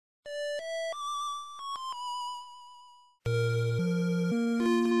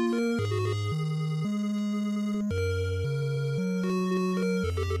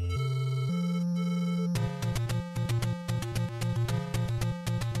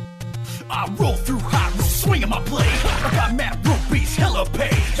I roll through hot road, swinging my blade. I got mad rupees, hella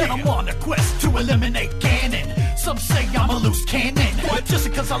pay, and I'm on a quest to eliminate Ganon. Some say I'm a loose cannon, just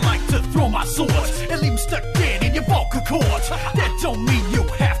because I like to throw my swords and leave them stuck dead in your vocal cords. That don't mean you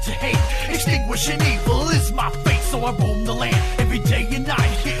have to hate. Extinguishing evil is my fate, so I roam the land every day and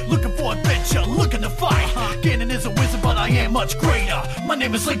night, looking for adventure, looking to fight. Ganon is a wizard, but I am much greater. My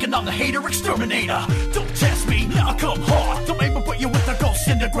name is Lincoln, I'm the hater exterminator. Don't test me, I come hard. Don't make me put you with a ghost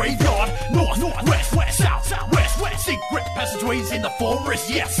in the graveyard. North, west, south, west. Secret passageways in the forest,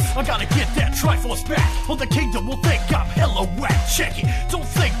 yes. I gotta get that Triforce back, or the kingdom will think I'm hella whack. Check it, don't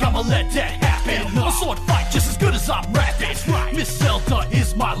think I'ma let that happen. A sword fight just as good as I'm rapping. Miss Zelda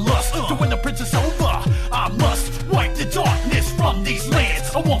is my lust. To win the princess over, I must wipe the darkness from these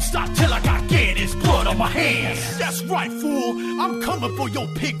lands. I won't stop till I got Ganon's blood on my hands. That's right, fool, I'm coming for your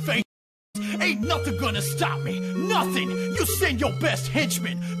pig face. Ain't nothing gonna stop me, nothing. You send your best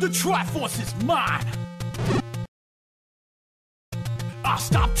henchman, the Triforce is mine. I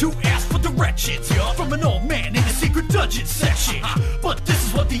stopped to ask for directions from an old man in the secret dungeon section. But this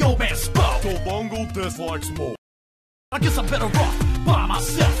is what the old man spoke. Bungle dislikes more. I guess I'm better off by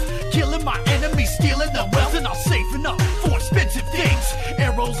myself, killing my enemies, stealing their wealth, and I'm saving up for expensive things.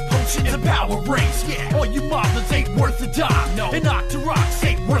 Arrows, potions, and power rings. Yeah, all you modelers ain't worth a dime. No, and Octoroks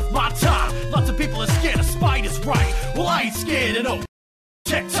ain't worth my time. Lots of people are scared of spiders, right? Well, I ain't scared at all.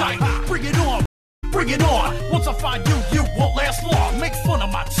 Check tight, bring it on. Bring it on! Once I find you, you won't last long. Make fun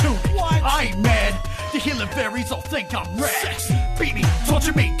of my tunic. What? I ain't mad. The healing fairies all think I'm rad. Beat me,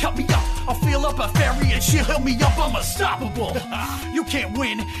 torture me, cut me up. I'll feel up a fairy and she'll heal me up. I'm unstoppable. You can't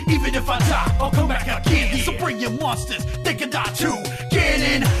win, even if I die. I'll come back again. So bring your monsters, they can die too.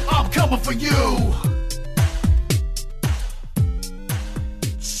 Ganon, I'm coming for you.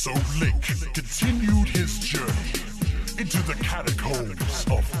 So Link continued his journey into the catacombs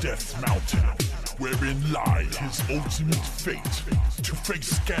of Death Mountain, wherein lied his ultimate fate, to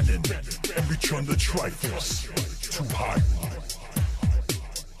face Ganon and return the Triforce to Hyrule.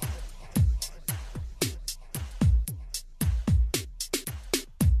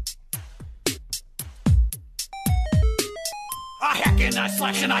 I hack and I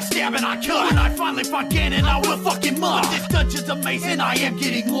slash and I stab and I cut. When I finally find Ganon, I will fucking must. This dungeon's amazing, I am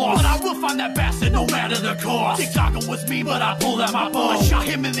getting lost, but I will find that bastard no matter the cost. TikToker was me, but I pulled out my bow. I shot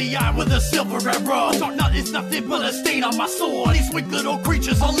him in the eye with a silver arrow. Dark Knight is nothing but a stain on my sword. These weak little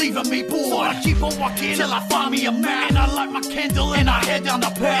creatures are leaving me bored. So I keep on walking till I find me a map, and I light my candle and I head down the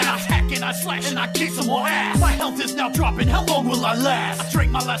path. And I hack and I slash and I kick some more ass. My health is now dropping, how long will I last? I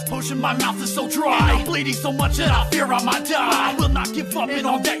drank my last potion, my mouth is so dry, and I'm bleeding so much that I fear I might die. I will not give up, and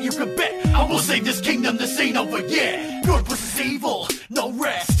on that you can bet. I will save this kingdom, this ain't over yet. Good versus evil, no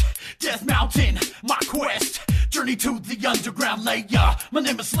rest. Death Mountain, my quest. Journey to the underground layer. My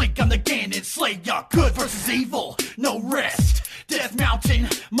name is Link, I'm the Ganon Slayer. Good versus evil, no rest. Death Mountain,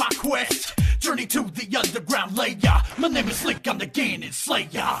 my quest. Journey to the underground layer. My name is Link, I'm the Ganon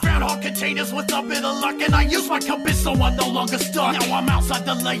Slayer. Found all containers with a bit of luck, and I use my compass so I'm no longer stuck. Now I'm outside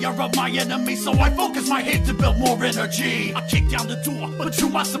the layer of my enemy, so I focus my head to build more energy. I kicked down the door, but to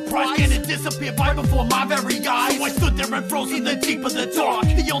my surprise, Ganon disappeared right before my very eyes. So I stood there and froze in the deep of the dark.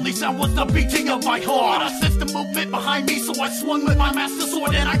 The only sound was the beating of my heart. But I sensed the movement behind me, so I swung with my master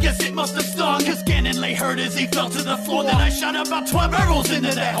sword, and I guess it must have stung, cause Ganon lay hurt as he fell to the floor. Then I shot about 12 arrows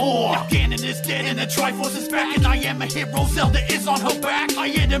into that whore. Now Ganon is dead and the Triforce is back, and I am a hero, Zelda is on her back. I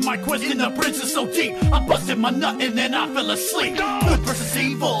ended my quest and the princess so deep, I busted my nut and then I fell asleep. Good versus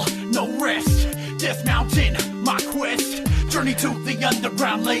evil, no rest. Death Mountain, my quest. Journey to the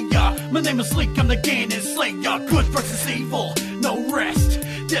underground layer. My name is Link, I'm the Ganon Slayer. Good versus evil, no rest.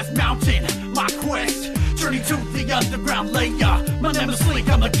 Death Mountain, my quest. Journey to the underground layer. My name is Link,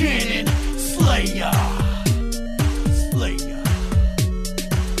 I'm the Ganon Slayer. Slayer.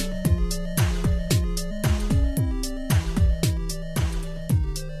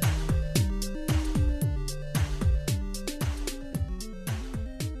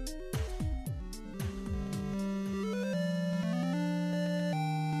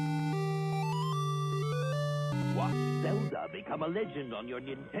 Watch Zelda become a legend on your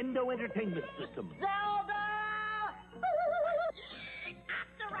Nintendo Entertainment System. Zelda!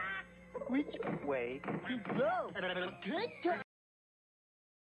 Octoroks! Which way to go?